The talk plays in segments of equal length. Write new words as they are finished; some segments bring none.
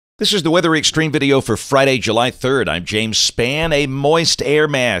This is the Weather Xtreme video for Friday, July 3rd. I'm James Spann. A moist air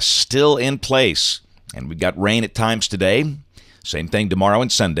mass still in place. And we've got rain at times today. Same thing tomorrow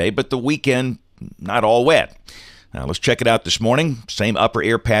and Sunday, but the weekend, not all wet. Now, let's check it out this morning. Same upper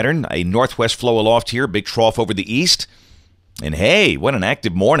air pattern. A northwest flow aloft here, big trough over the east. And hey, what an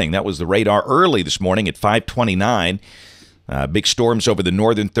active morning. That was the radar early this morning at 5:29. Big storms over the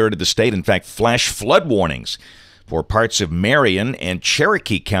northern third of the state. In fact, flash flood warnings for parts of Marion and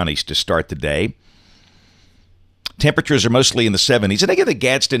Cherokee counties to start the day. Temperatures are mostly in the 70s. And again, the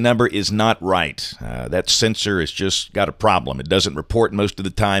Gadsden number is not right. That sensor has just got a problem. It doesn't report most of the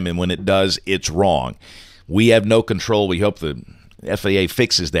time, and when it does, it's wrong. We have no control. We hope the FAA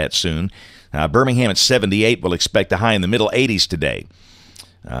fixes that soon. Birmingham at 78. We'll expect a high in the middle 80s today.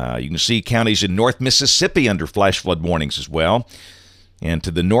 You can see counties in North Mississippi under flash flood warnings as well. And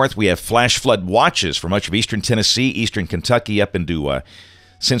to the north, we have flash flood watches for much of eastern Tennessee, eastern Kentucky, up into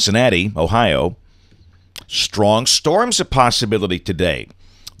Cincinnati, Ohio. Strong storms a possibility today.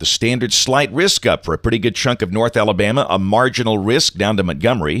 The standard slight risk up for a pretty good chunk of North Alabama, a marginal risk down to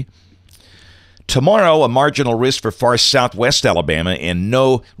Montgomery. Tomorrow, a marginal risk for far southwest Alabama, and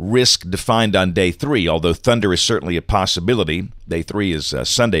no risk defined on day 3, although thunder is certainly a possibility. Day 3 is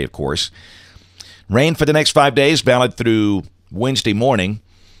Sunday, of course. Rain for the next 5 days, valid through Wednesday morning.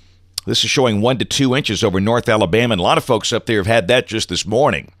 This is showing 1 to 2 inches over North Alabama, and a lot of folks up there have had that just this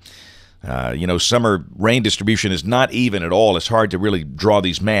morning. Summer rain distribution is not even at all. It's hard to really draw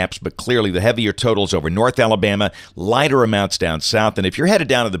these maps, but clearly the heavier totals over North Alabama, lighter amounts down south, and if you're headed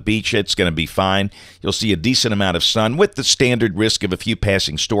down to the beach, it's going to be fine. You'll see a decent amount of sun with the standard risk of a few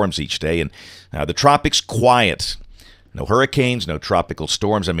passing storms each day, and the tropics, quiet. No hurricanes, no tropical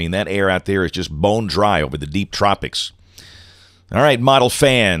storms. I mean, that air out there is just bone dry over the deep tropics. All right, model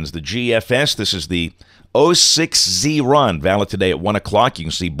fans, the GFS, this is the 06Z run, valid today at 1 o'clock. You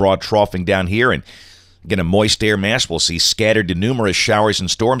can see broad troughing down here, and again, a moist air mass. We'll see scattered to numerous showers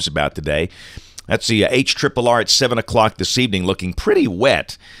and storms about today. That's the HRRR at 7 o'clock this evening, looking pretty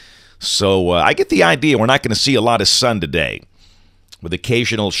wet. So I get the idea we're not going to see a lot of sun today, with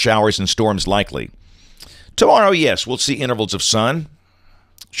occasional showers and storms likely. Tomorrow, yes, we'll see intervals of sun.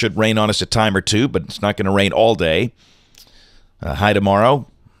 Should rain on us a time or two, but it's not going to rain all day. High tomorrow,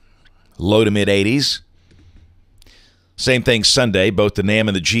 low to mid-80s. Same thing Sunday. Both the NAM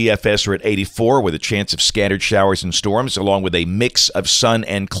and the GFS are at 84 with a chance of scattered showers and storms, along with a mix of sun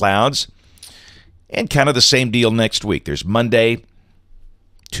and clouds. And kind of the same deal next week. There's Monday,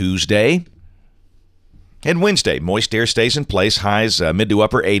 Tuesday, and Wednesday. Moist air stays in place, highs mid to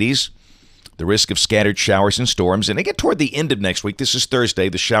upper 80s. The risk of scattered showers and storms. And again, toward the end of next week, this is Thursday,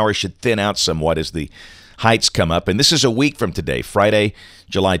 the showers should thin out somewhat as the heights come up. And this is a week from today, Friday,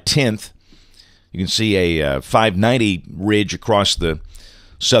 July 10th. You can see a 590 ridge across the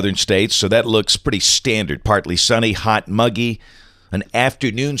southern states, so that looks pretty standard. Partly sunny, hot, muggy, an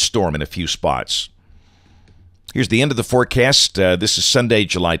afternoon storm in a few spots. Here's the end of the forecast. This is Sunday,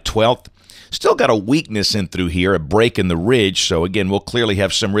 July 12th. Still got a weakness in through here, a break in the ridge, so again, we'll clearly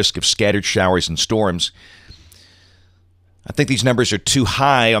have some risk of scattered showers and storms. I think these numbers are too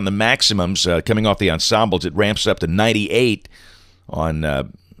high on the maximums coming off the ensembles. It ramps up to 98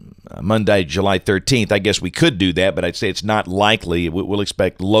 on Monday, July 13th. I guess we could do that, but I'd say it's not likely. We'll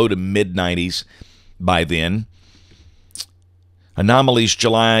expect low to mid-90s by then. Anomalies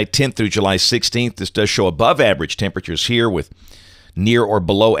July 10th through July 16th. This does show above average temperatures here with near or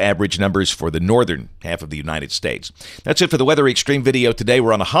below average numbers for the northern half of the United States. That's it for the Weather Xtreme video today.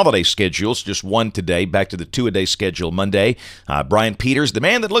 We're on a holiday schedule. It's just one today, back to the 2-a-day schedule Monday. Brian Peters, the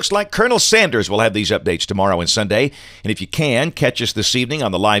man that looks like Colonel Sanders, will have these updates tomorrow and Sunday. And if you can, catch us this evening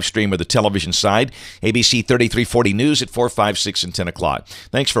on the live stream or the television side, ABC 3340 News at 4, 5, 6, and 10 o'clock.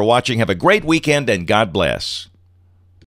 Thanks for watching. Have a great weekend, and God bless.